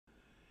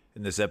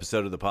In this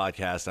episode of the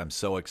podcast, I'm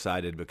so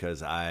excited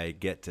because I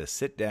get to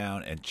sit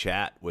down and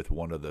chat with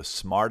one of the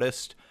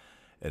smartest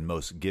and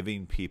most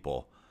giving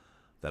people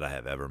that I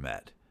have ever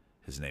met.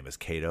 His name is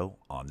Kato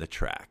on the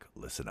track.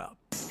 Listen up.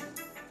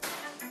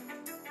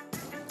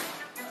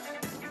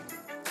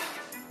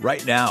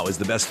 Right now is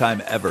the best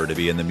time ever to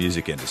be in the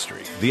music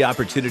industry. The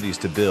opportunities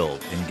to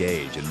build,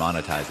 engage, and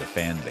monetize a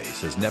fan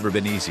base has never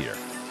been easier.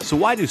 So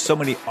why do so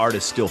many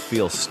artists still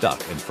feel stuck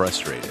and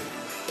frustrated?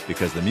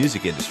 Because the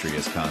music industry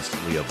is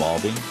constantly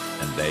evolving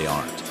and they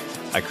aren't.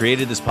 I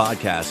created this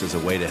podcast as a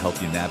way to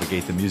help you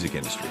navigate the music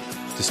industry,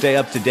 to stay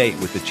up to date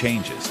with the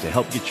changes, to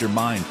help get your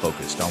mind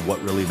focused on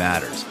what really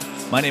matters.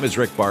 My name is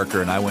Rick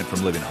Barker, and I went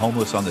from living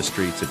homeless on the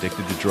streets,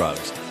 addicted to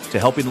drugs, to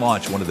helping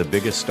launch one of the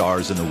biggest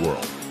stars in the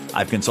world.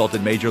 I've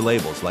consulted major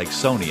labels like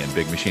Sony and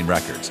Big Machine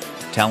Records,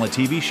 talent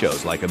TV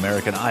shows like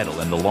American Idol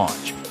and The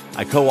Launch.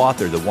 I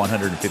co-authored the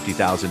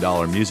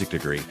 $150,000 music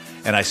degree,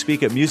 and I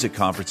speak at music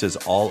conferences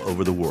all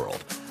over the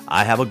world.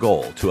 I have a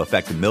goal to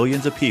affect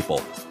millions of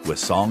people with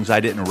songs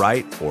I didn't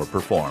write or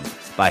perform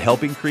by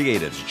helping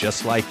creatives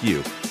just like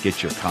you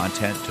get your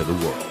content to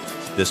the world.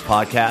 This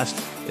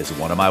podcast is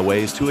one of my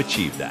ways to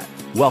achieve that.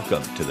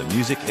 Welcome to the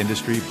Music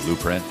Industry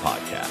Blueprint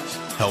Podcast.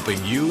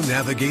 Helping you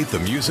navigate the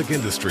music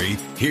industry,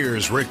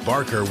 here's Rick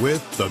Barker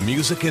with the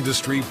Music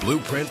Industry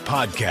Blueprint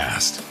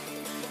Podcast.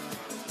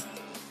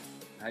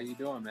 How you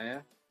doing,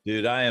 man?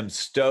 Dude, I am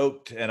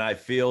stoked, and I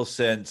feel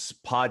since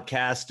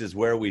podcast is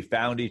where we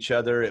found each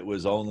other, it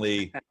was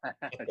only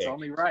It's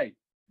only right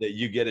that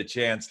you get a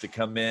chance to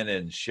come in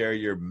and share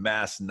your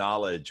mass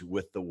knowledge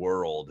with the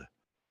world.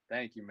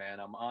 Thank you, man.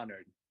 I'm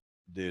honored.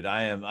 Dude,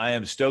 I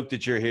am stoked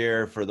that you're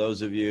here. For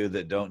those of you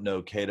that don't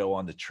know Kato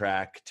on the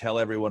track, tell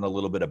everyone a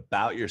little bit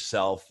about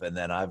yourself, and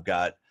then I've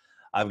got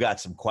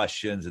some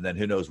questions, and then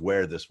who knows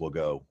where this will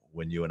go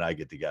when you and I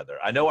get together.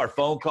 I know our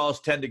phone calls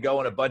tend to go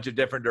in a bunch of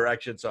different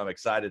directions, so I'm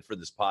excited for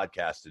this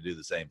podcast to do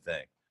the same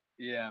thing.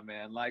 Yeah,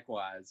 man.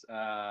 Likewise.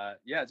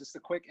 Just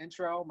a quick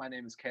intro. My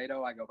name is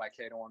Kato. I go by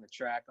Kato on the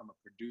track. I'm a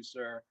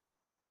producer,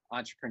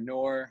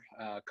 entrepreneur,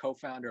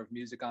 co-founder of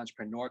Music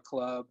Entrepreneur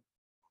Club,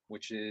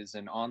 which is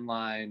an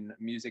online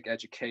music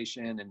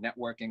education and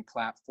networking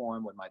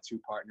platform with my two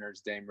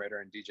partners, Dame Ritter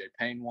and DJ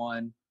Payne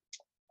One.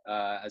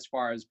 As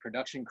far as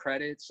production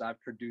credits, I've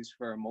produced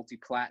for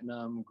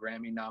multi-platinum,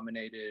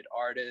 Grammy-nominated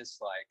artists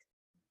like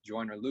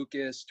Joyner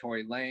Lucas,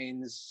 Tory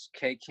Lanez,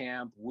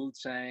 K-Camp,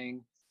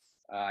 Wu-Tang.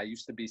 I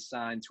used to be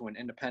signed to an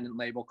independent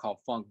label called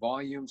Funk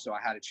Volume, so I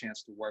had a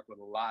chance to work with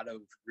a lot of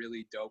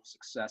really dope,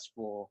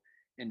 successful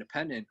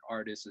independent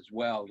artists as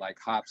well, like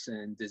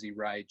Hobson, Dizzy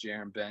Wright,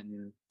 Jaron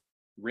Benton,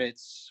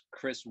 Ritz,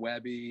 Chris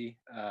Webby,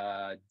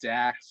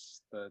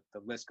 Dax. The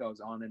list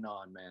goes on and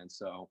on, man.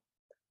 So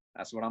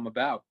that's what I'm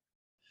about.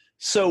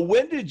 So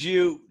when did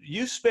you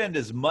spend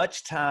as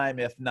much time,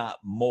 if not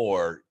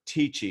more,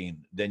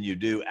 teaching than you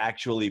do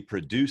actually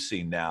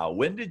producing now?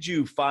 When did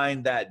you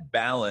find that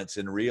balance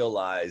and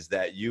realize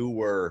that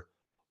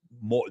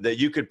that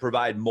you could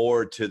provide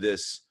more to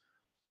this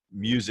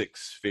music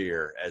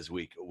sphere, as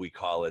we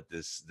call it,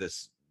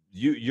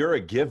 you're a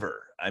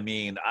giver. I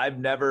mean, I've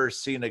never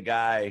seen a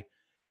guy.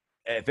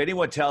 If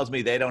anyone tells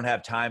me they don't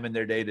have time in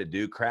their day to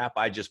do crap,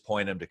 I just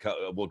point them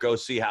to go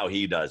see how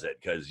he does it,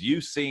 because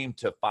you seem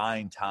to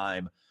find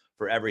time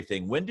for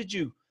everything. When did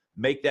you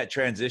make that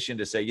transition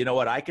to say, you know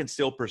what, I can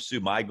still pursue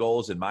my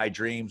goals and my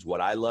dreams,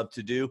 what I love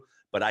to do,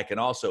 but I can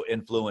also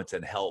influence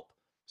and help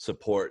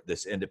support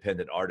this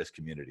independent artist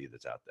community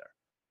that's out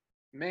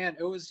there? Man,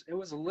 it was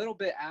a little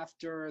bit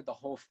after the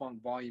whole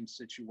Funk Volume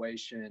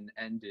situation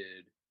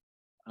ended.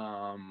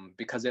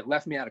 Because it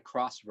left me at a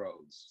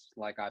crossroads.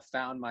 Like, I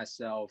found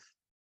myself,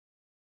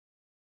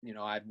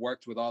 I'd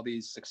worked with all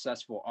these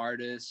successful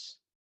artists,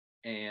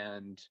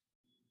 and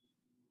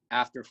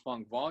after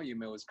Funk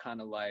Volume, it was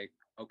kind of like,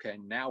 okay,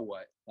 now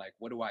what? Like,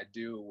 what do I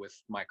do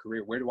with my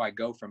career? Where do I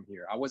go from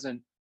here? I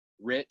wasn't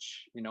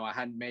rich, I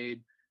hadn't made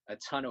a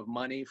ton of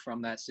money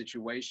from that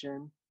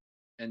situation.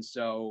 And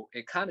so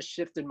it kind of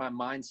shifted my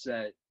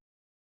mindset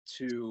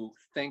to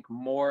think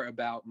more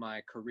about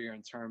my career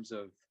in terms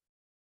of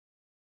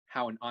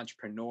how an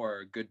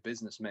entrepreneur, a good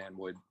businessman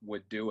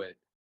would do it,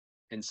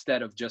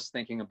 instead of just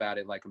thinking about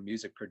it like a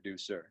music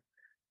producer.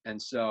 And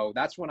so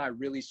that's when I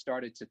really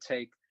started to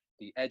take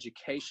the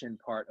education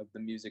part of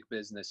the music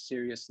business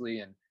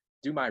seriously and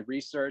do my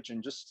research,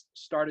 and just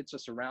started to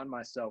surround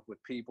myself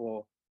with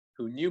people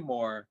who knew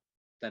more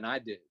than I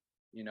did,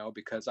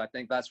 because I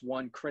think that's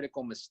one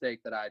critical mistake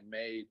that I'd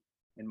made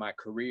in my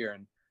career,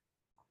 and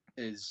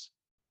is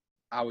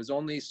I was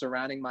only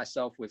surrounding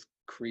myself with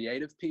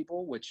creative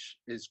people, which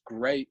is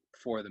great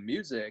for the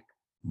music,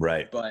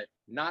 Right. but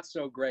not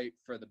so great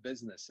for the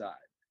business side.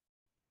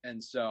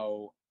 And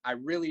so I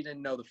really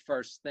didn't know the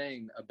first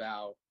thing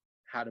about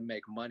how to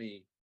make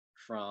money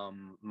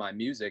from my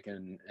music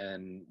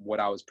and what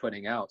I was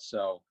putting out.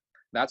 So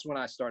that's when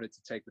I started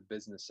to take the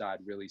business side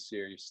really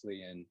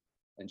seriously, and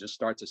just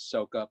start to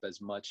soak up as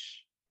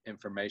much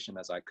information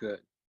as I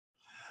could.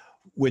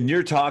 When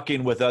you're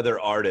talking with other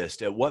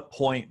artists, at what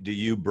point do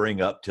you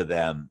bring up to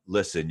them,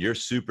 listen, you're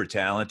super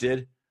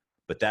talented,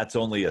 but that's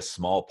only a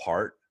small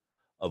part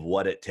of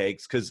what it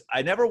takes. Because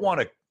I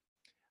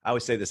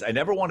always say this, I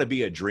never want to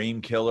be a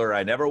dream killer.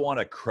 I never want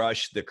to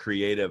crush the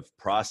creative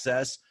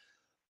process.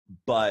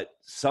 But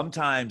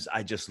sometimes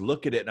I just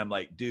look at it and I'm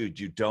like, dude,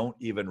 you don't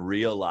even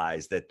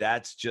realize that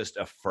that's just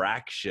a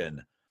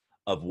fraction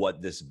of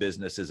what this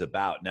business is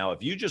about. Now,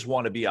 if you just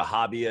want to be a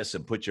hobbyist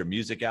and put your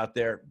music out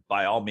there,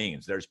 by all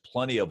means, there's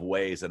plenty of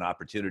ways and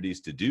opportunities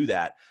to do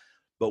that.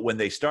 But when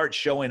they start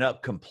showing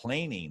up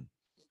complaining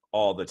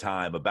all the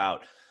time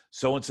about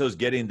so-and-so's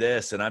getting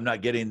this and I'm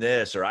not getting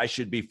this, or I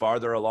should be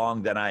farther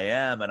along than I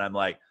am. And I'm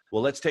like,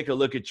 well, let's take a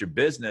look at your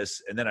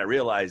business. And then I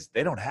realize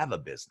they don't have a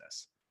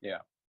business. Yeah.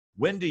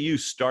 When do you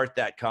start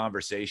that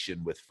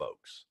conversation with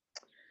folks?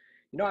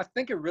 I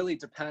think it really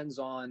depends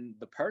on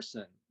the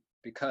person,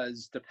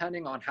 because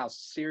depending on how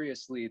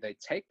seriously they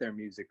take their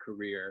music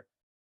career,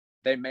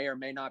 they may or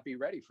may not be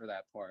ready for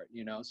that part,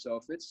 So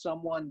if it's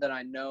someone that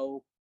I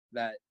know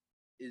that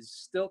is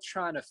still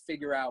trying to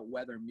figure out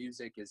whether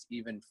music is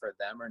even for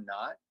them or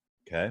not,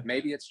 okay,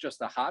 maybe it's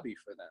just a hobby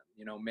for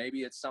them.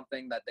 Maybe it's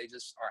something that they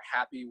just are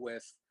happy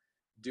with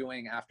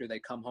doing after they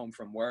come home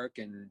from work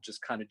and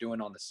just kind of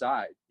doing on the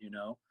side,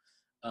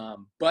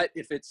 But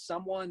if it's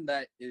someone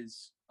that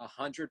is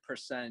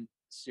 100%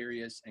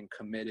 serious and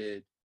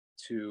committed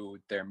to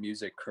their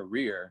music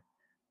career,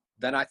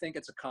 then I think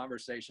it's a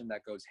conversation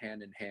that goes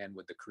hand in hand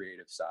with the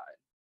creative side.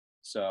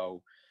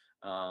 So,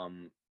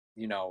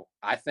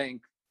 I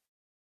think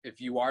if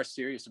you are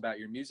serious about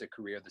your music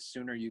career, the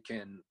sooner you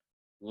can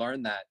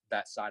learn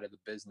that side of the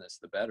business,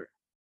 the better.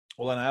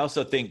 Well, and I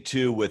also think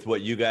too, with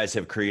what you guys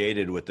have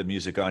created with the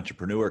Music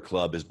Entrepreneur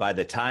Club, is by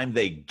the time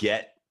they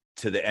get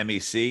to the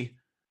MEC,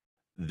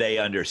 they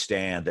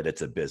understand that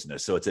it's a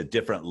business. So it's a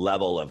different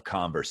level of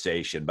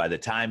conversation. By the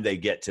time they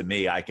get to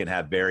me, I can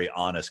have very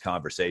honest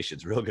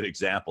conversations. Real good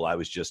example. I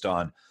was just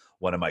on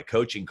one of my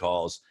coaching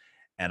calls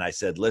and I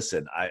said,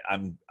 listen,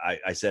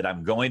 I said,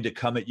 I'm going to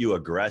come at you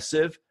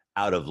aggressive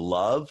out of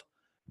love,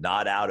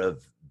 not out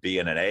of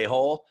being an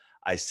a-hole.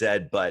 I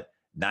said, but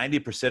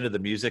 90% of the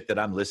music that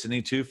I'm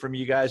listening to from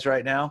you guys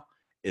right now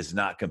is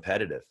not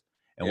competitive.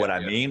 And what I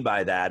mean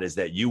by that is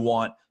that you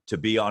want to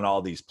be on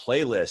all these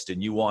playlists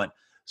and you want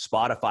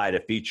Spotify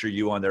to feature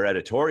you on their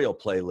editorial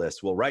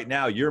playlist. Well, right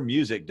now, your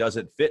music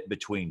doesn't fit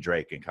between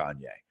Drake and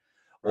Kanye.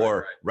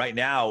 Or right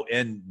now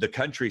in the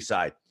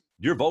countryside,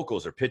 your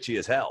vocals are pitchy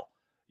as hell.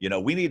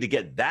 We need to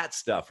get that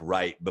stuff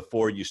right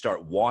before you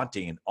start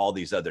wanting all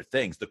these other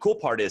things. The cool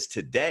part is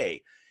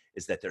today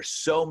is that there's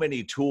so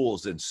many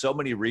tools and so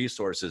many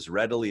resources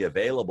readily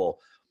available.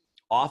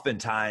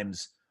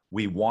 Oftentimes,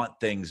 we want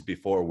things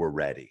before we're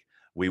ready.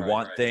 We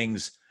want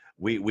things,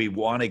 we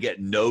want to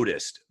get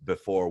noticed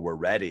before we're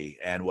ready.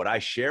 And what I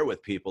share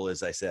with people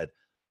is I said,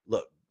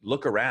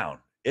 look around.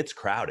 It's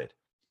crowded.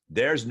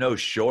 There's no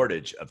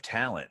shortage of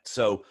talent.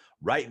 So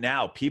right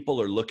now,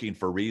 people are looking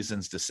for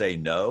reasons to say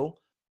no.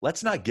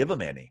 Let's not give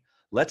them any.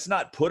 Let's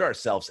not put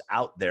ourselves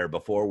out there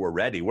before we're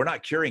ready. We're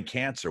not curing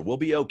cancer. We'll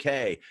be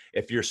okay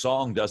if your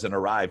song doesn't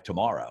arrive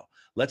tomorrow.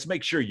 Let's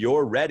make sure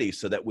you're ready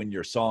so that when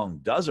your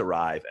song does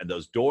arrive and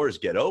those doors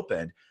get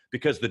opened,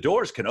 because the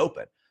doors can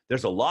open.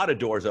 There's a lot of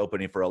doors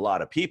opening for a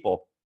lot of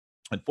people.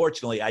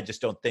 Unfortunately, I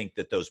just don't think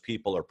that those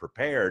people are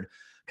prepared,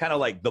 kind of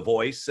like The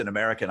Voice and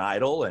American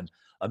Idol and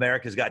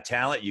America's Got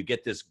Talent. You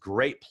get this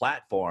great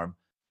platform,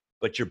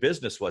 but your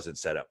business wasn't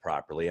set up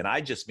properly. And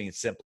I just mean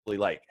simply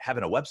like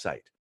having a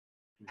website,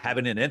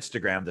 having an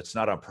Instagram that's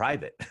not on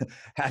private,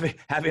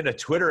 having a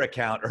Twitter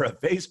account or a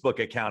Facebook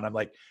account. I'm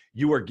like,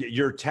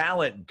 your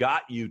talent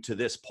got you to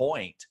this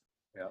point,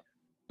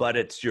 but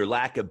it's your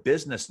lack of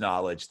business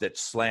knowledge that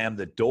slammed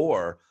the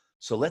door.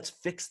 So let's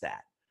fix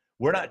that.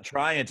 We're not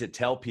trying to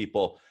tell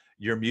people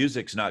your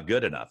music's not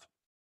good enough.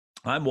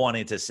 I'm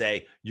wanting to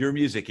say your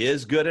music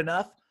is good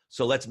enough.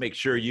 So let's make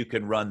sure you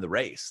can run the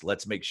race.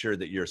 Let's make sure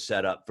that you're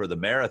set up for the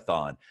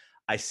marathon.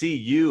 I see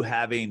you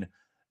having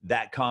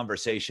that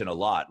conversation a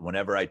lot.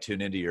 Whenever I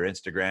tune into your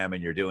Instagram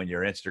and you're doing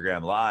your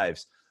Instagram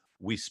lives,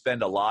 we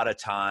spend a lot of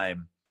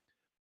time,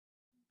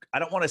 I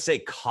don't want to say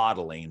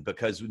coddling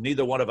because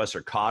neither one of us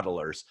are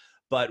coddlers,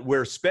 but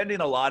we're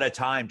spending a lot of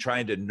time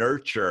trying to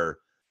nurture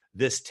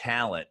this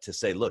talent to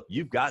say, look,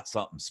 you've got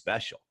something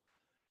special.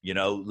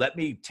 Let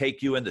me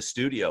take you in the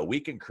studio. We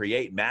can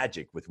create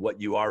magic with what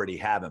you already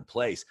have in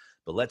place,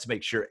 but let's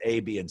make sure A,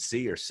 B, and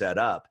C are set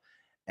up.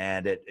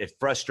 And it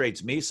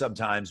frustrates me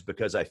sometimes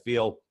because I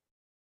feel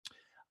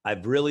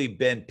I've really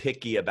been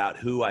picky about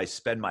who I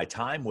spend my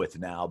time with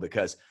now,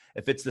 because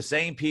if it's the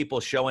same people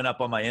showing up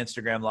on my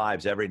Instagram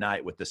lives every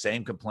night with the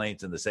same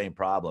complaints and the same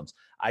problems,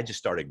 I just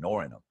start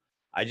ignoring them.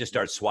 I just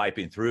start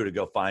swiping through to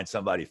go find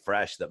somebody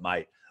fresh that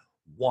might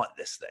want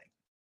this thing.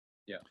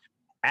 Yeah.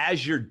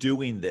 As you're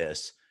doing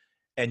this,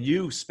 and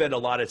you spend a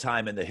lot of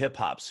time in the hip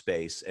hop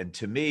space, and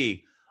to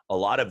me, a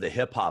lot of the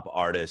hip hop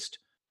artists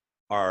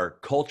are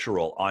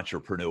cultural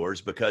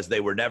entrepreneurs because they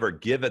were never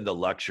given the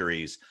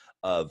luxuries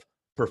of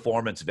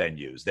performance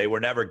venues. They were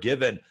never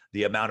given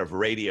the amount of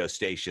radio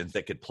stations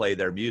that could play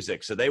their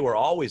music. So they were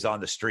always on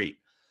the street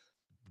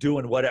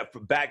doing whatever.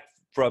 Back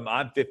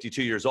I'm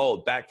 52 years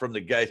old, back from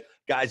the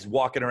guys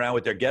walking around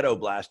with their ghetto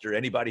blaster.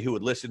 Anybody who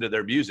would listen to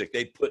their music,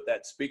 they'd put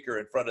that speaker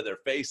in front of their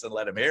face and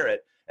let them hear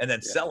it and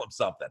then sell them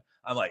something.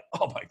 I'm like,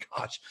 oh my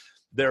gosh,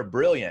 they're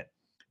brilliant.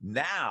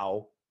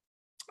 Now,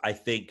 I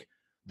think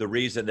the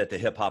reason that the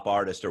hip hop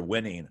artists are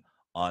winning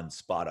on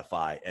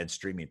Spotify and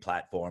streaming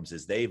platforms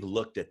is they've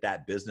looked at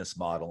that business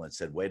model and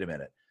said, wait a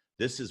minute,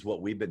 this is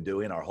what we've been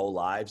doing our whole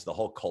lives, the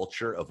whole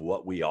culture of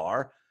what we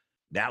are.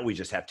 Now we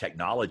just have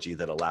technology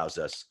that allows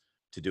us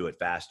to do it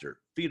faster.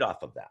 Feed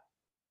off of that.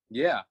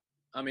 Yeah.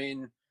 I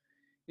mean,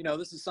 you know,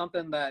 this is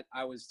something that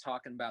I was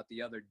talking about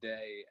the other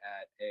day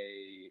at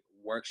a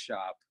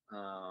workshop.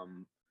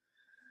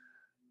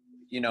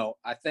 You know,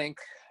 I think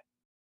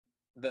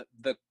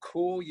the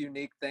cool,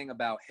 unique thing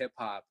about hip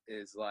hop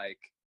is like,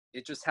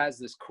 it just has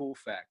this cool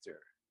factor.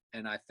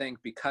 And I think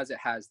because it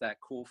has that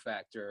cool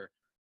factor,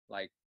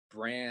 like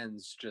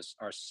brands just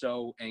are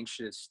so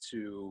anxious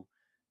to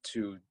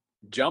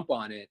jump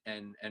on it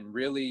and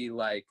really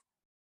like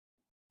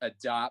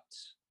adopt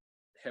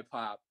hip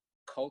hop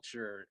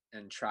culture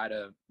and try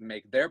to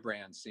make their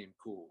brand seem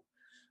cool.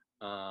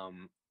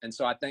 And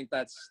so I think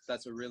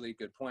that's a really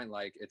good point.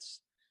 Like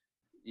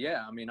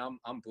yeah, I mean,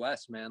 I'm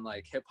blessed, man.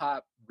 Like hip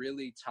hop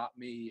really taught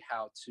me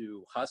how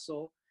to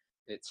hustle.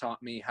 It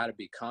taught me how to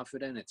be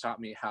confident. It taught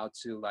me how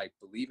to like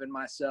believe in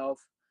myself.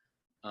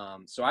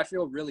 So I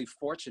feel really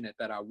fortunate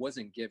that I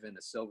wasn't given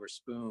a silver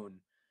spoon,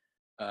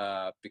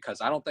 because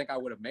I don't think I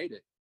would have made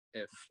it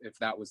if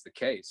that was the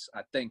case.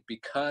 I think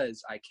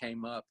because I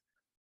came up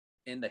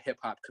in the hip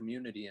hop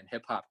community and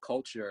hip hop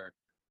culture,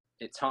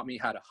 it taught me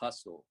how to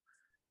hustle,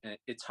 and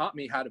it taught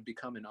me how to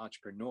become an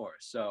entrepreneur.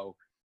 So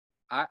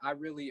I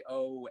really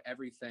owe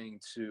everything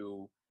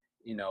to,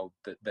 you know,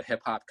 the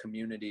hip hop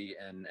community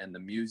and the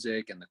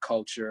music and the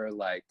culture.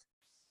 Like,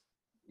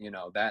 you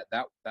know,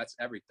 that's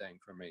everything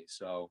for me.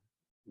 So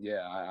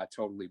yeah, I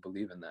totally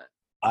believe in that.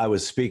 I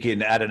was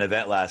speaking at an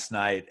event last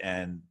night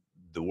and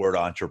the word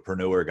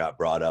entrepreneur got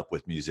brought up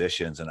with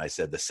musicians. And I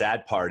said, the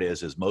sad part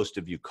is most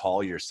of you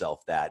call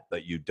yourself that,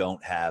 but you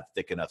don't have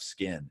thick enough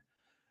skin.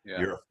 Yeah.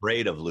 You're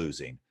afraid of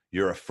losing.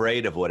 You're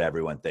afraid of what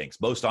everyone thinks.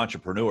 Most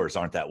entrepreneurs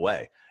aren't that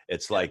way.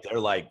 It's like, they're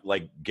like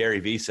Gary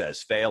Vee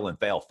says, fail and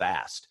fail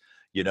fast.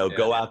 You know,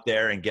 go out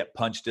there and get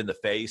punched in the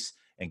face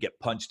and get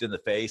punched in the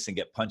face and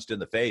get punched in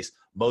the face.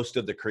 Most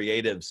of the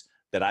creatives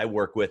that I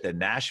work with in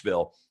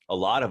Nashville, a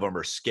lot of them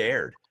are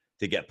scared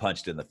to get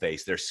punched in the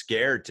face. They're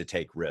scared to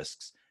take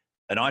risks.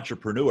 An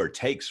entrepreneur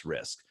takes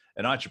risk.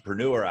 An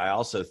entrepreneur, I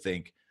also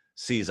think,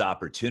 sees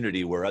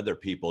opportunity where other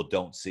people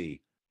don't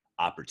see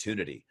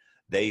opportunity.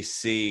 They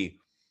see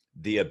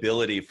the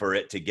ability for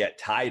it to get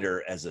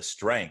tighter as a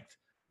strength,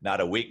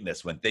 not a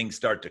weakness. When things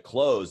start to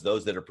close,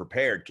 those that are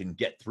prepared can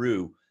get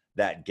through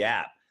that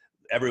gap.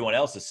 Everyone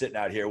else is sitting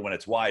out here when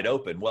it's wide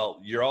open.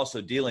 Well, you're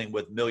also dealing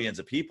with millions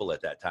of people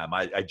at that time.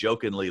 I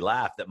jokingly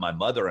laugh that my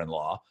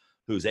mother-in-law,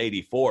 who's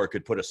 84,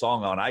 could put a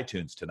song on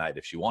iTunes tonight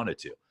if she wanted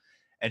to.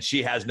 And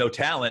she has no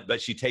talent,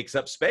 but she takes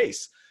up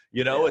space.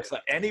 You know, it's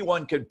like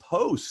anyone can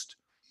post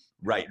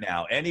right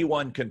now.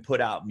 Anyone can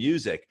put out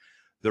music.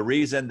 The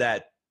reason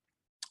that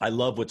I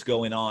love what's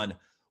going on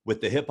with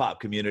the hip hop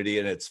community,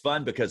 and it's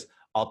fun because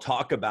I'll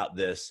talk about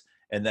this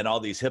and then all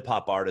these hip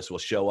hop artists will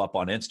show up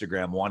on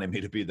Instagram wanting me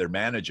to be their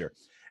manager.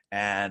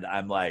 And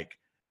I'm like,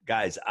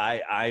 guys,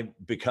 I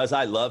because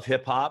I love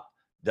hip hop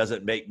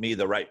doesn't make me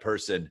the right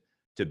person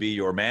to be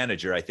your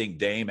manager. I think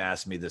Dame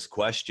asked me this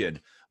question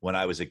when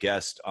I was a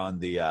guest on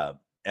the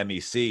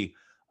MEC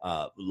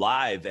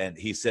live. And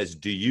he says,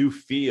 do you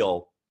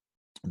feel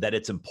that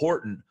it's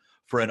important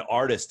for an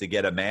artist to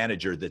get a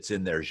manager that's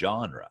in their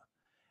genre?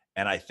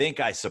 And I think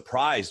I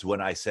surprised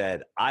when I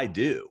said, I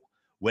do.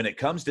 When it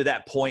comes to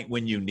that point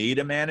when you need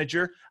a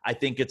manager, I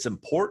think it's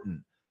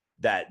important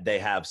that they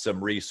have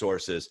some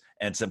resources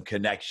and some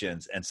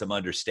connections and some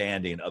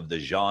understanding of the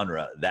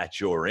genre that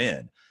you're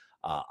in.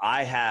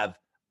 I have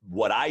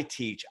what I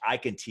teach, I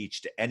can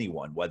teach to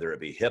anyone, whether it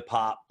be hip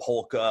hop,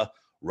 polka,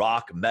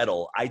 rock,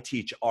 metal. I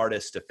teach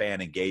artists to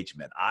fan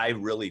engagement. I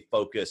really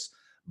focus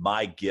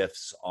my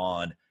gifts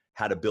on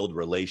how to build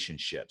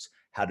relationships,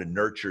 how to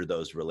nurture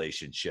those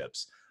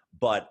relationships.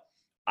 But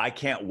I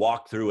can't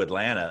walk through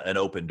Atlanta and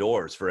open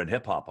doors for a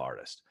hip hop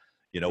artist,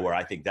 you know, where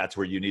I think that's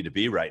where you need to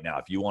be right now.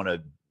 If you want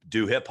to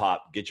do hip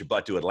hop, get your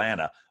butt to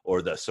Atlanta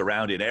or the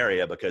surrounding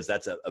area, because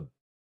that's a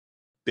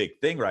big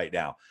thing right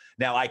now.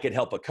 Now I could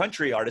help a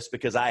country artist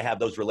because I have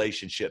those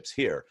relationships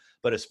here.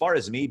 But as far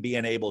as me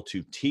being able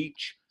to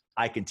teach,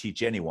 I can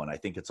teach anyone. I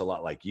think it's a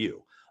lot like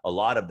you. A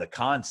lot of the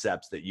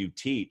concepts that you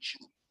teach,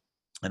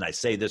 and I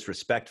say this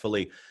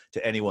respectfully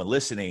to anyone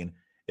listening,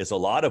 is a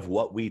lot of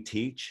what we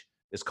teach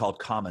is called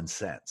common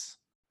sense.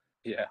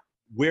 Yeah.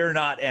 We're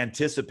not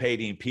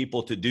anticipating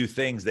people to do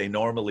things they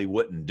normally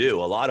wouldn't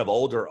do. A lot of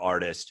older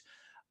artists,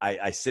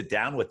 I sit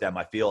down with them.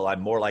 I feel I'm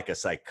more like a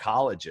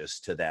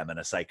psychologist to them and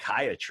a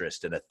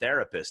psychiatrist and a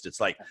therapist. It's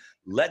like,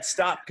 let's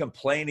stop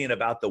complaining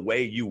about the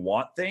way you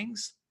want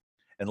things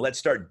and let's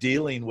start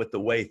dealing with the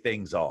way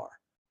things are.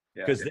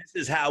 Because this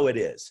is how it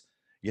is.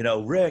 You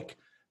know, Rick,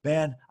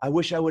 man, I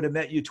wish I would have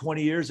met you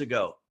 20 years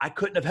ago. I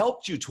couldn't have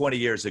helped you 20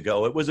 years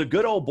ago. It was a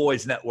good old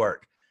boys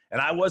network. And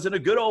I wasn't a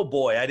good old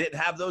boy. I didn't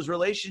have those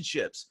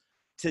relationships.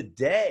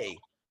 Today,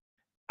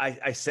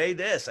 I say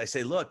this, I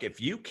say, look, if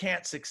you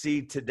can't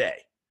succeed today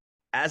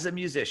as a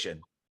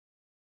musician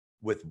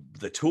with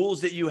the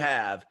tools that you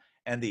have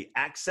and the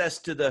access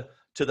to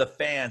the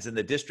fans and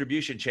the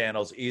distribution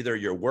channels, either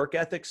your work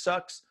ethic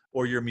sucks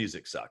or your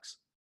music sucks.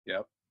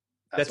 Yep.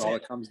 That's all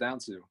it comes down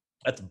to.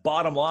 That's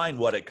bottom line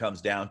what it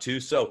comes down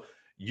to. So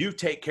you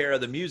take care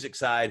of the music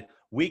side.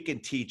 We can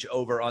teach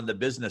over on the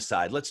business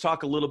side. Let's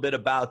talk a little bit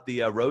about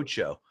the road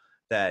show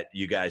that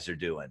you guys are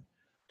doing.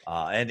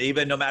 And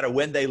even no matter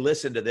when they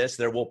listen to this,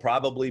 there will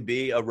probably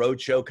be a road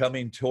show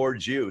coming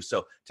towards you.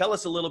 So tell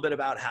us a little bit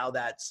about how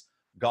that's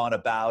gone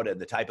about and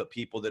the type of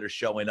people that are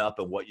showing up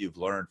and what you've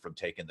learned from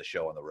taking the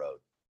show on the road.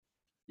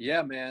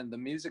 Yeah, man, the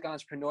Music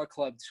Entrepreneur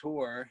Club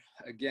tour,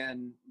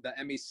 again, the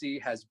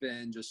MEC has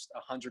been just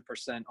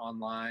 100%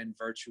 online,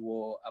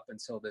 virtual up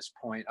until this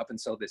point, up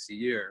until this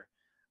year.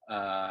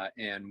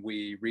 And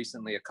we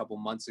recently, a couple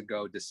months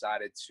ago,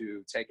 decided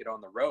to take it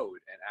on the road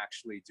and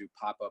actually do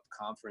pop-up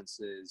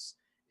conferences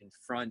in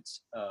front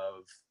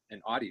of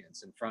an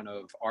audience, in front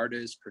of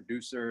artists,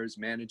 producers,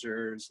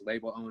 managers,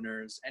 label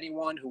owners,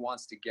 anyone who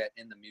wants to get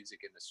in the music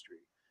industry.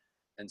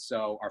 And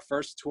so our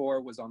first tour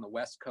was on the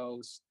West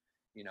Coast.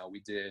 You know,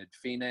 we did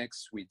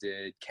Phoenix, we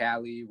did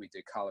Cali, we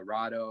did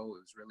Colorado. It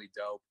was really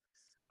dope.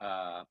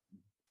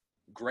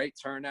 Great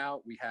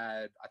turnout. We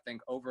had, I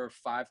think, over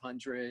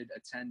 500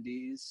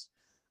 attendees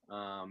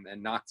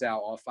and knocked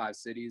out all 5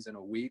 cities in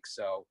a week.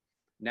 So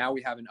now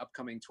we have an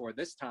upcoming tour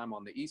this time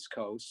on the East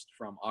Coast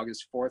from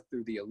August 4th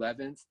through the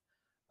 11th.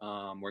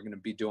 We're going to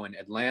be doing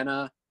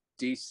Atlanta,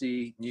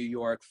 DC, New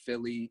York,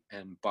 Philly,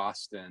 and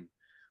Boston,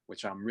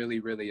 which I'm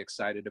really, really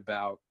excited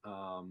about.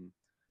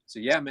 So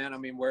yeah, man, I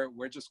mean,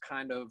 we're just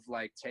kind of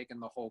like taking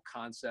the whole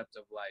concept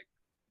of like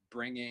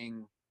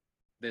bringing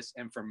this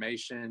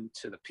information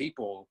to the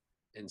people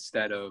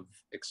instead of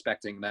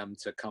expecting them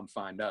to come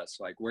find us.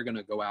 Like, we're going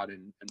to go out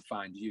and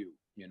find you,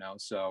 you know?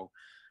 So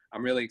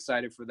I'm really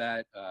excited for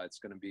that. It's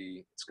going to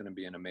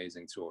be an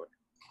amazing tour.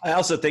 I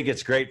also think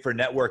it's great for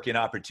networking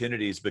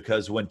opportunities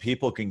because when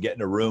people can get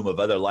in a room of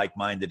other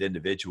like-minded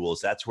individuals,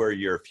 that's where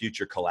your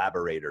future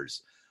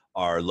collaborators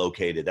are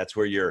located. That's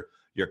where your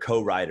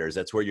co-writers,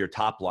 that's where your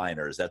top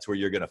liners, that's where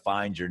you're going to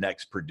find your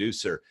next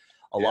producer.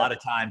 A lot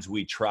of times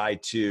we try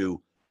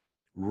to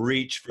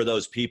reach for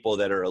those people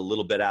that are a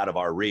little bit out of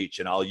our reach.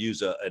 And I'll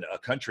use a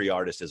country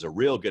artist as a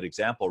real good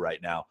example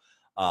right now.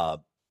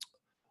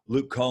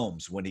 Luke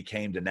Combs, when he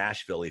came to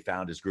Nashville, he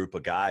found his group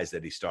of guys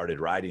that he started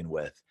writing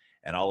with.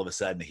 And all of a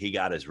sudden he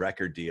got his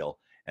record deal.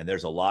 And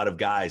there's a lot of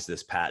guys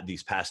these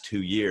past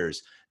 2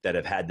 years that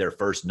have had their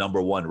first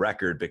 #1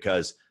 record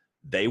because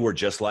they were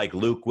just like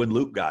Luke when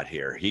Luke got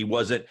here. He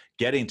wasn't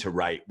getting to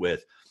write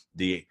with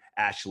the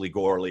Ashley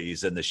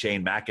Gorleys and the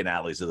Shane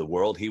McAnallys of the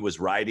world. He was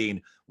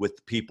writing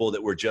with people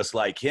that were just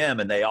like him,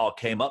 and they all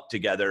came up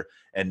together,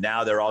 and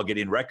now they're all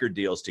getting record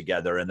deals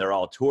together, and they're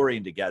all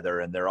touring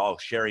together, and they're all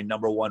sharing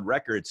 #1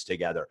 records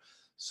together.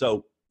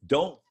 So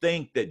don't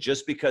think that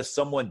just because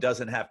someone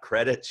doesn't have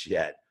credits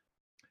yet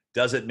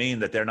doesn't mean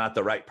that they're not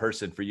the right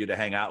person for you to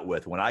hang out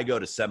with. When I go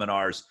to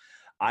seminars,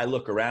 I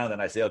look around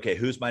and I say, okay,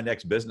 who's my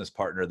next business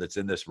partner that's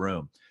in this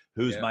room?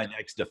 Who's my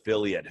next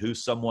affiliate?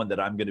 Who's someone that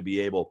I'm going to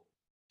be able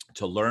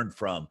to learn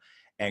from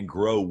and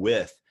grow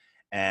with?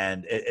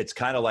 And it's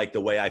kind of like the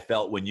way I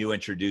felt when you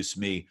introduced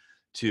me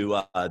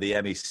to the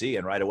MEC.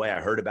 And right away I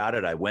heard about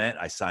it. I went,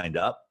 I signed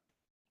up.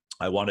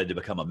 I wanted to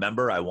become a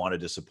member. I wanted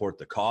to support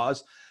the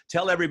cause.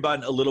 Tell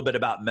everybody a little bit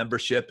about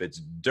membership. It's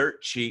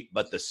dirt cheap,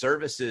 but the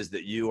services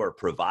that you are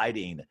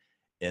providing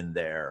in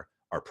there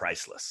are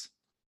priceless.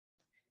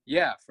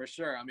 Yeah, for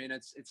sure. I mean,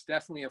 it's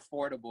definitely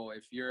affordable.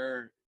 If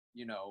you're,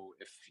 you know,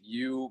 if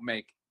you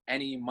make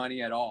any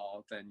money at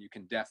all, then you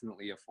can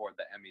definitely afford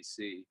the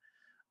MEC.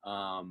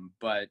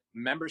 But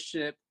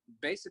membership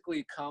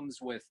basically comes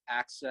with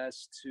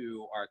access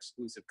to our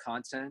exclusive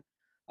content,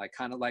 like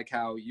kind of like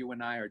how you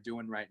and I are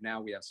doing right now.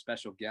 We have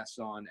special guests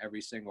on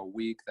every single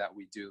week that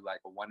we do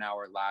like a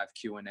 1-hour live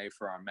Q&A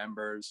for our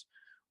members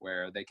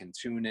where they can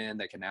tune in,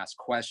 they can ask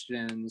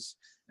questions,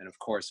 and of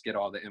course, get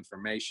all the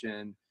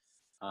information.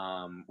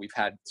 We've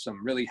had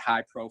some really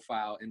high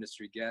profile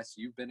industry guests.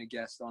 You've been a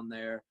guest on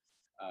there.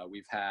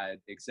 We've had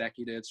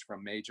executives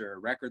from major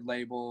record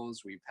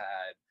labels. We've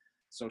had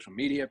social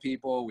media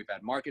people. We've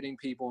had marketing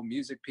people,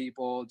 music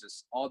people,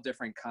 just all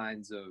different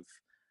kinds of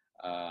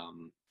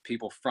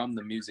people from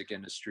the music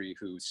industry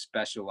who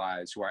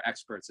specialize, who are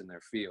experts in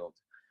their field.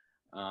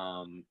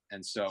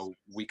 And so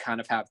we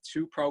kind of have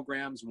 2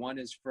 programs. One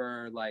is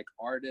for like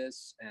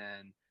artists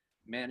and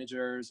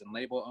managers and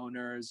label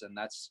owners, and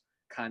that's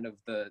kind of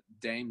the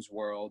Dame's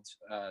world.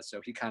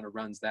 So he kind of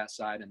runs that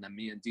side. And then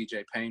me and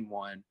DJ Payne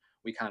one,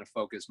 we kind of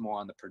focus more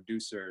on the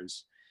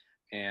producers.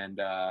 And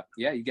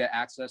yeah, you get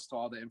access to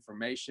all the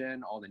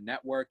information, all the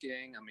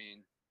networking. I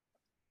mean,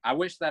 I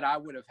wish that I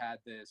would have had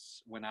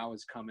this when I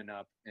was coming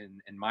up in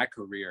my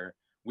career,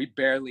 we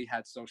barely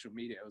had social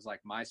media. It was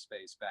like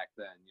MySpace back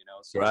then, you know.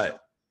 So Right.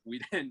 we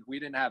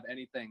didn't have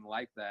anything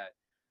like that.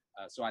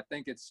 So I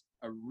think it's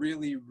a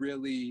really,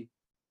 really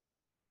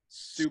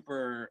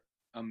super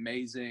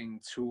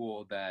amazing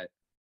tool that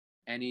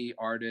any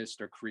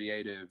artist or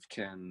creative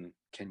can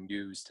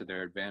use to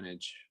their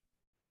advantage,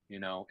 you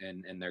know,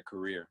 in their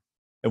career.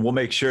 And we'll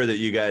make sure that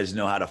you guys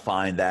know how to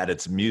find that.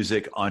 It's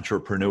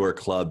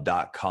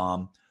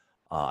musicentrepreneurclub.com.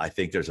 I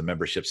think there's a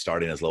membership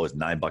starting as low as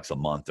 $9 a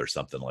month or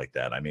something like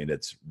that. I mean,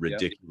 it's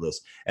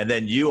ridiculous. Yep. And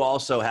then you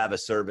also have a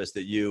service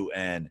that you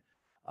and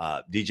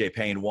DJ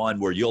Payne One,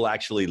 where you'll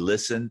actually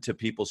listen to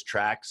people's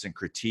tracks and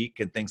critique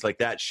and things like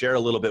that. Share a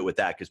little bit with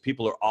that, because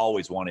people are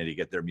always wanting to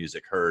get their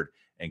music heard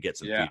and get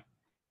some feedback.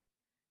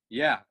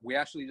 Yeah, we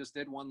actually just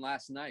did one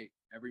last night.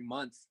 Every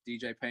month,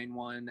 DJ Payne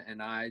One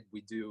and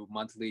we do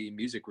monthly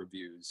music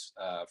reviews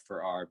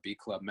for our B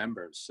Club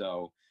members.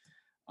 So,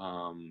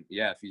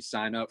 if you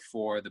sign up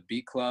for the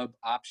B Club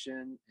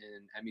option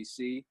in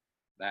MEC,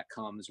 that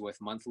comes with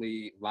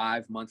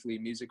live monthly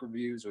music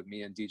reviews with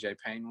me and DJ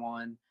Payne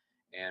One.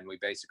 And we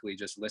basically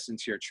just listen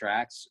to your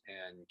tracks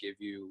and give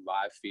you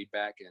live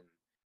feedback and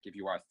give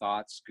you our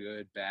thoughts,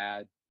 good,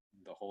 bad,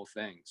 the whole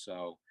thing.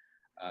 So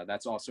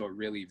that's also a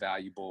really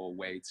valuable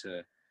way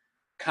to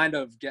kind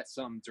of get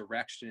some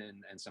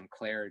direction and some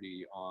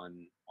clarity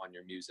on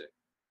your music.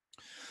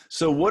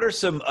 So what are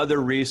some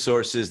other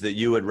resources that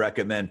you would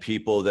recommend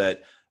people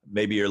that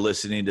maybe you're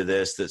listening to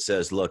this that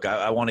says, look,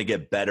 I want to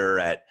get better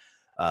at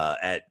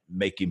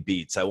making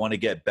beats. I want to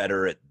get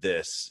better at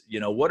this. You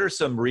know, what are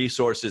some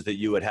resources that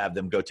you would have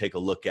them go take a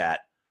look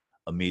at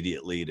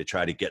immediately to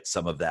try to get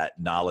some of that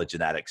knowledge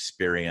and that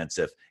experience?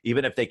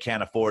 Even if they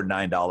can't afford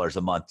 $9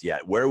 a month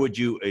yet, where would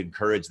you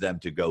encourage them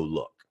to go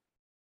look?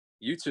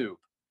 YouTube.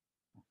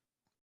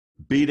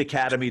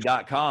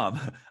 beatacademy.com.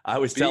 I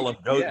always tell them,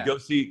 go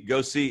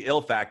see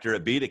Ill Factor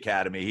at Beat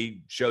Academy.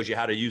 He shows you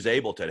how to use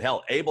Ableton.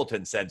 Hell,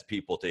 Ableton sends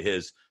people to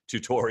his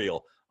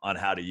tutorial on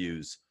how to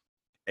use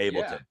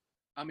Ableton. Yeah.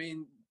 I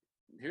mean,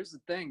 here's the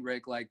thing,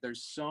 Rick, like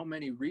there's so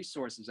many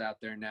resources out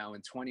there now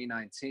in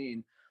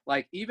 2019.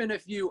 Like even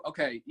if you're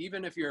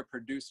a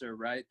producer,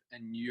 right?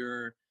 And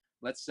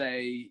let's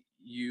say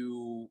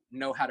you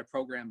know how to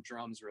program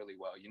drums really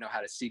well, you know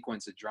how to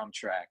sequence a drum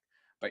track,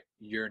 but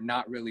you're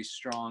not really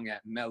strong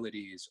at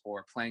melodies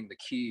or playing the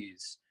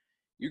keys,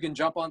 you can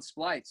jump on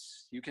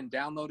Splice. You can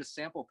download a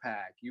sample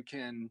pack. You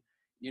can,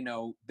 you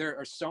know, there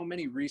are so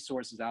many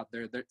resources out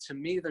there that, to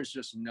me, there's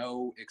just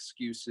no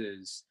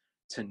excuses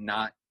to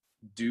not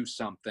do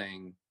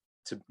something,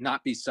 to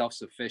not be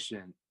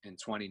self-sufficient in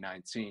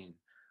 2019,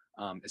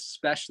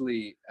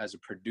 especially as a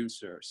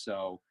producer.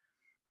 So,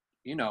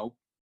 you know,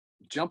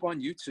 jump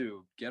on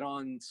YouTube, get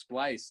on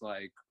Splice,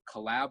 like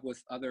collab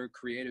with other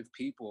creative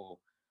people.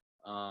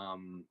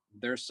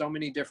 There's so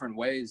many different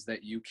ways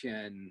that you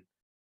can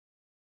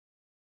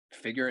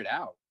figure it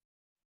out.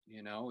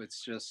 You know,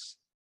 it's just,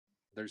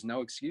 there's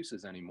no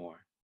excuses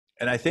anymore.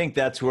 And I think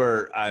that's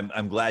where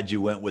I'm glad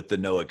you went with the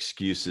no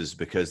excuses,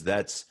 because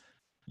that's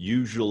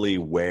usually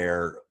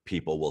where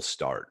people will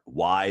start,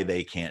 why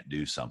they can't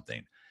do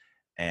something.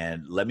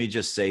 And let me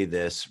just say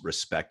this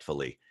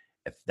respectfully.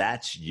 If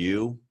that's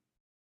you,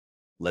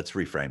 let's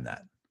reframe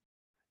that.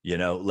 You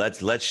know,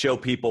 let's show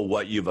people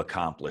what you've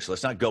accomplished.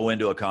 Let's not go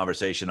into a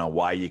conversation on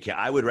why you can't.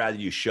 I would rather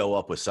you show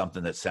up with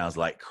something that sounds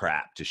like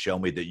crap to show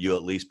me that you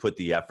at least put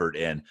the effort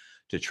in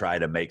to try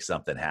to make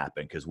something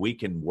happen, because we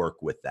can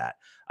work with that.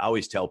 I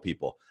always tell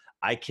people,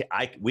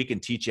 we can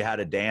teach you how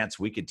to dance.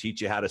 We can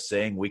teach you how to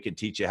sing. We can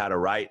teach you how to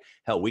write.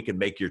 Hell, we can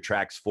make your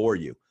tracks for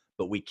you,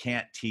 but we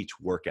can't teach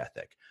work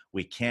ethic.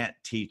 We can't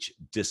teach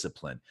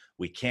discipline.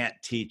 We can't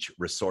teach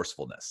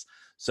resourcefulness.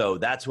 So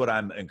that's what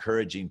I'm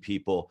encouraging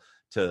people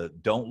to.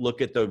 Don't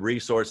look at the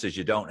resources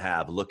you don't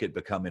have. Look at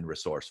becoming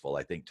resourceful.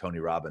 I think Tony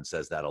Robbins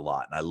says that a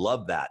lot. And I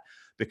love that,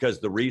 because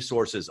the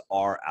resources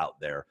are out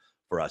there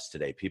for us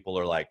today. People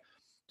are like,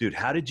 dude,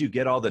 how did you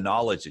get all the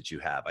knowledge that you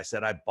have? I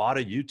said, I bought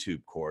a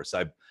YouTube course.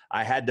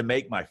 I had to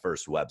make my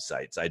first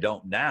websites. I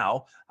don't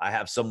now. I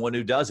have someone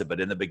who does it. But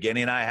in the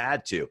beginning, I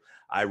had to.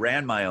 I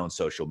ran my own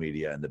social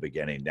media in the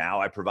beginning. Now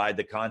I provide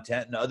the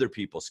content and other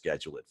people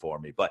schedule it for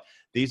me. But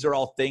these are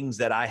all things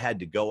that I had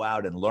to go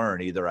out and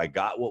learn. Either I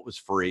got what was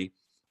free,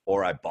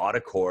 or I bought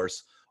a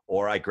course,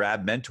 or I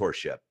grabbed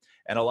mentorship.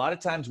 And a lot of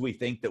times we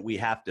think that we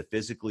have to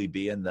physically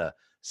be in the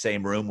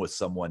same room with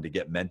someone to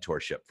get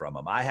mentorship from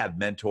them. I have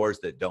mentors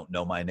that don't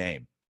know my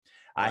name.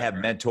 I have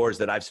mentors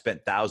that I've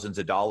spent thousands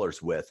of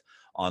dollars with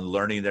on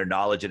learning their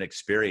knowledge and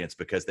experience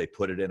because they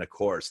put it in a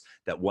course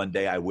that one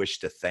day I wish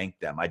to thank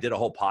them. I did a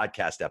whole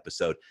podcast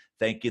episode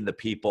thanking the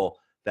people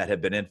that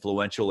have been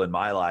influential in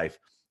my life.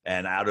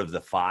 And out of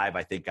the 5,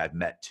 I think I've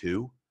met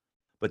 2.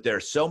 But there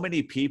are so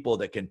many people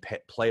that can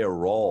play a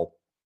role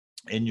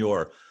in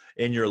your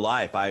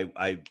life.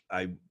 I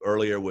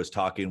earlier was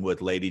talking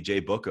with Lady J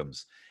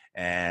Bookums,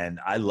 and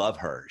I love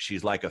her.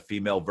 She's like a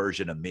female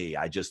version of me.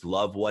 I just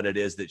love what it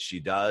is that she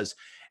does.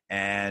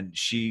 And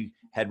she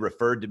had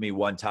referred to me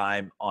one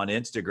time on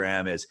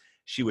Instagram as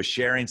she was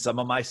sharing some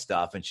of my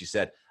stuff. And she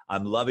said,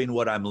 I'm loving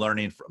what I'm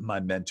learning from my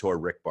mentor,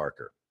 Rick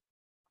Barker.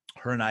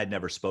 Her and I had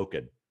never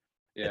spoken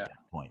at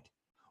that point.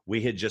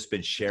 We had just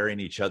been sharing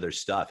each other's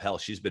stuff. Hell,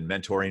 she's been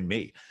mentoring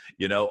me,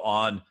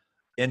 on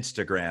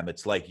Instagram.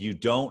 It's like, you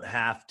don't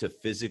have to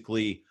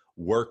physically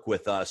work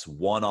with us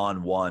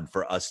one-on-one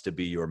for us to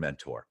be your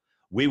mentor.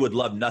 We would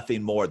love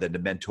nothing more than to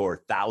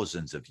mentor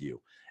thousands of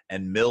you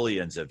and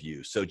millions of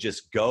you. So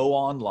just go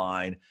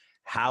online.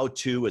 How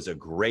to is a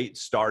great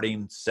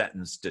starting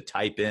sentence to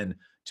type in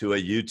to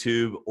a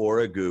YouTube or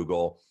a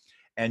Google,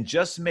 and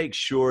just make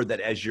sure that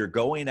as you're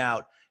going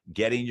out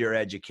getting your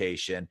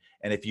education,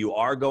 and if you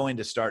are going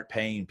to start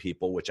paying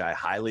people, which I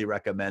highly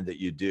recommend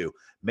that you do,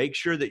 make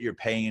sure that you're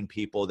paying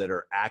people that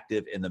are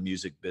active in the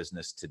music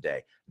business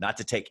today. Not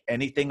to take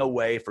anything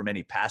away from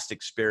any past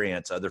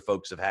experience other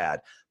folks have had,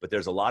 but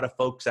there's a lot of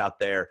folks out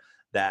there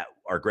that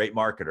are great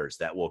marketers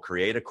that will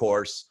create a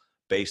course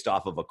based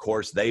off of a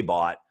course they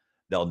bought.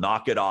 They'll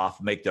knock it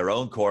off, make their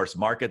own course,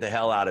 market the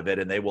hell out of it,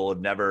 and they will have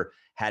never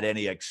had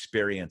any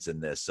experience in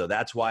this. So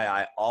that's why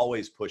I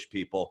always push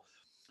people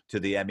to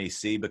the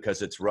MEC,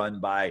 because it's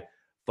run by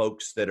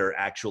folks that are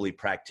actually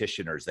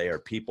practitioners. They are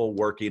people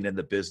working in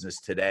the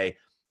business today.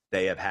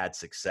 They have had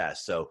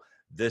success. So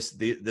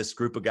this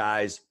group of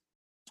guys,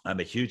 I'm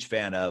a huge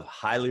fan of.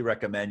 Highly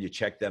recommend you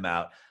check them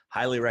out.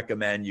 Highly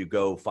recommend you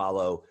go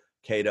follow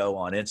Kato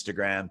on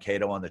Instagram,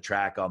 Kato on the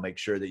Track. I'll make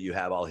sure that you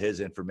have all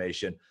his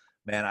information.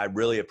 Man, I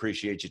really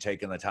appreciate you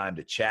taking the time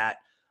to chat.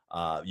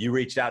 You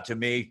reached out to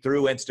me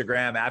through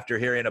Instagram after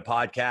hearing a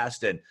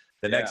podcast, and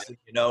the next thing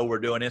you know, we're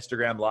doing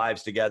Instagram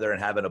lives together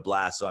and having a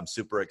blast. So I'm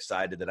super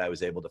excited that I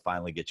was able to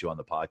finally get you on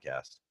the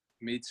podcast.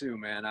 Me too,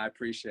 man. I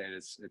appreciate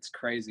it. It's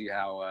crazy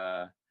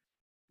how,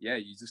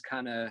 you just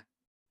kind of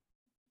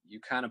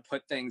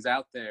put things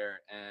out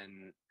there,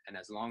 and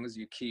as long as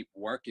you keep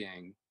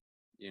working,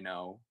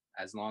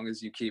 as long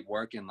as you keep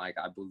working, like,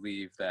 I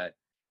believe that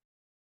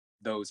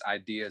those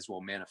ideas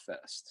will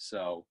manifest.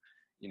 So,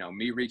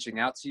 me reaching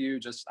out to you,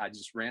 I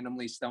just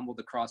randomly stumbled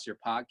across your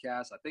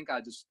podcast. I think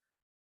I just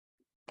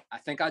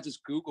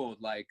Googled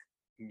like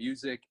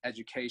music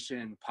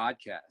education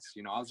podcasts.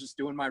 I was just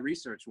doing my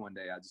research one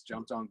day. I just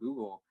jumped on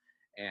Google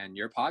and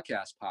your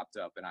podcast popped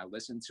up, and I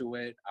listened to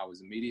it. I was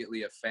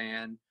immediately a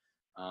fan.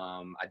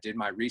 I did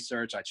my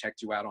research. I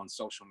checked you out on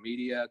social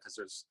media, because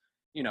there's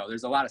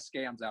a lot of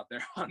scams out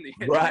there on the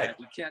internet. Right.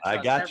 You can't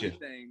trust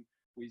everything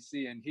we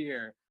see and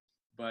hear.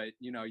 But,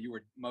 you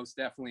were most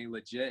definitely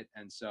legit.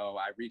 And so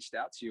I reached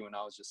out to you, and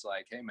I was just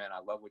like, hey, man, I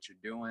love what you're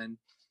doing.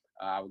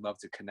 I would love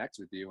to connect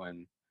with you.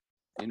 And,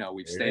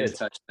 we've stayed in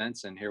touch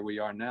since, and here we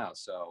are now.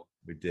 So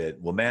we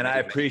did. Well, man, I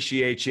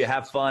appreciate you.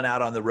 Have fun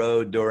out on the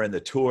road during the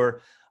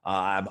tour.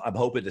 I'm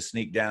hoping to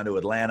sneak down to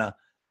Atlanta.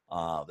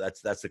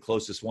 That's the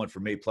closest one for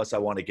me. Plus, I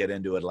want to get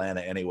into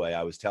Atlanta anyway.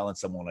 I was telling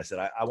someone, I said,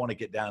 I want to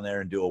get down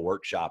there and do a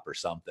workshop or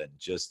something.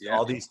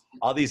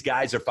 All these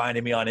guys are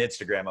finding me on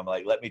Instagram. I'm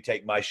like, let me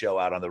take my show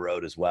out on the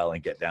road as well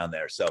and get down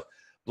there. So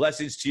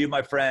blessings to you,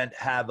 my friend.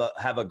 Have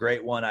a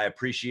great one. I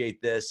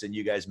appreciate this. And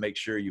you guys make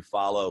sure you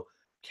follow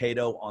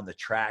Kato on the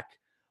Track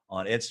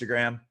on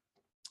Instagram.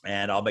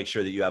 And I'll make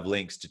sure that you have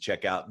links to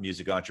check out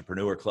Music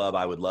Entrepreneur Club.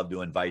 I would love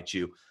to invite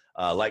you,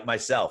 like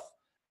myself,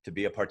 to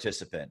be a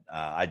participant.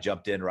 I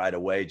jumped in right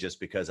away just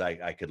because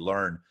I could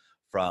learn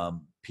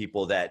from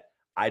people that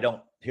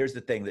here's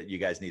the thing that you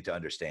guys need to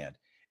understand,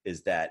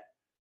 is that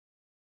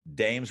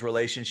Dame's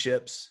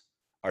relationships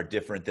are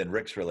different than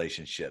Rick's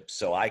relationships.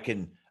 So I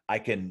can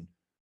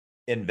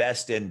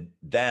invest in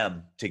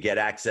them to get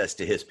access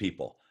to his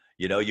people.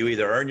 You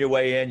either earn your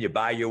way in, you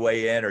buy your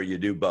way in, or you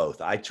do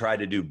both. I try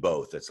to do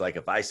both. It's like,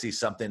 if I see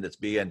something that's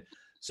being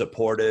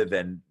supportive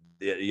and,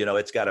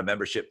 it's got a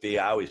membership fee,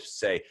 I always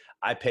say,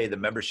 I pay the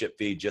membership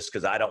fee just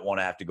because I don't want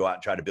to have to go out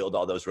and try to build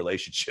all those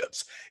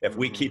relationships. If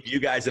we keep you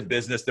guys in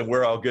business, then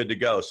we're all good to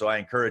go. So I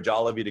encourage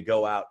all of you to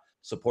go out,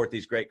 support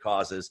these great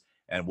causes,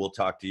 and we'll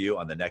talk to you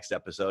on the next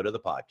episode of the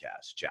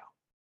podcast. Ciao.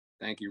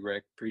 Thank you,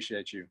 Rick.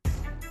 Appreciate you.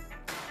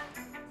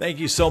 Thank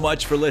you so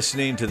much for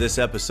listening to this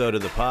episode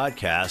of the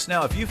podcast.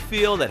 Now, if you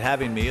feel that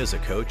having me as a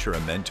coach or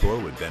a mentor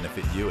would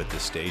benefit you at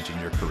this stage in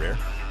your career,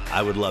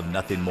 I would love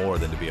nothing more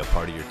than to be a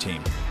part of your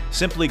team.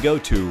 Simply go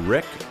to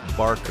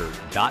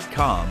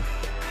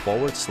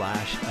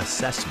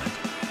rickbarker.com/assessment.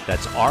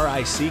 That's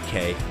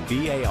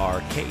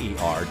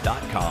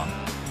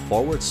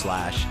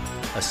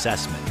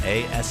rickbarker.com/assessment.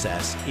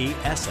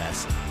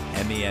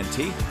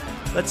 ASSESSMENT.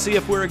 Let's see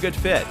if we're a good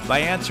fit. By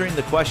answering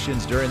the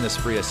questions during this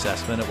free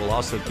assessment, it will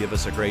also give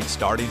us a great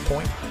starting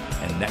point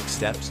and next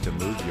steps to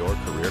move your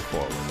career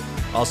forward.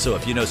 Also,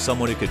 if you know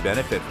someone who could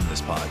benefit from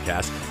this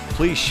podcast,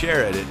 please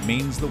share it. It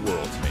means the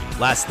world to me.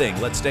 Last thing,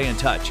 let's stay in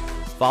touch.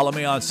 Follow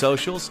me on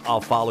socials.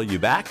 I'll follow you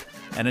back.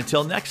 And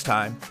until next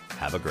time,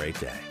 have a great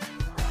day.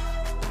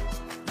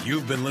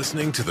 You've been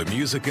listening to the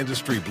Music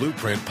Industry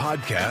Blueprint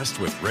podcast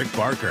with Rick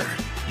Barker.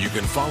 You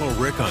can follow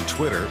Rick on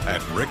Twitter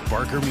at Rick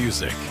Barker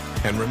Music.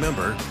 And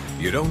remember,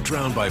 you don't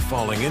drown by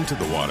falling into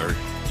the water,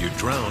 you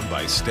drown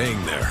by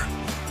staying there.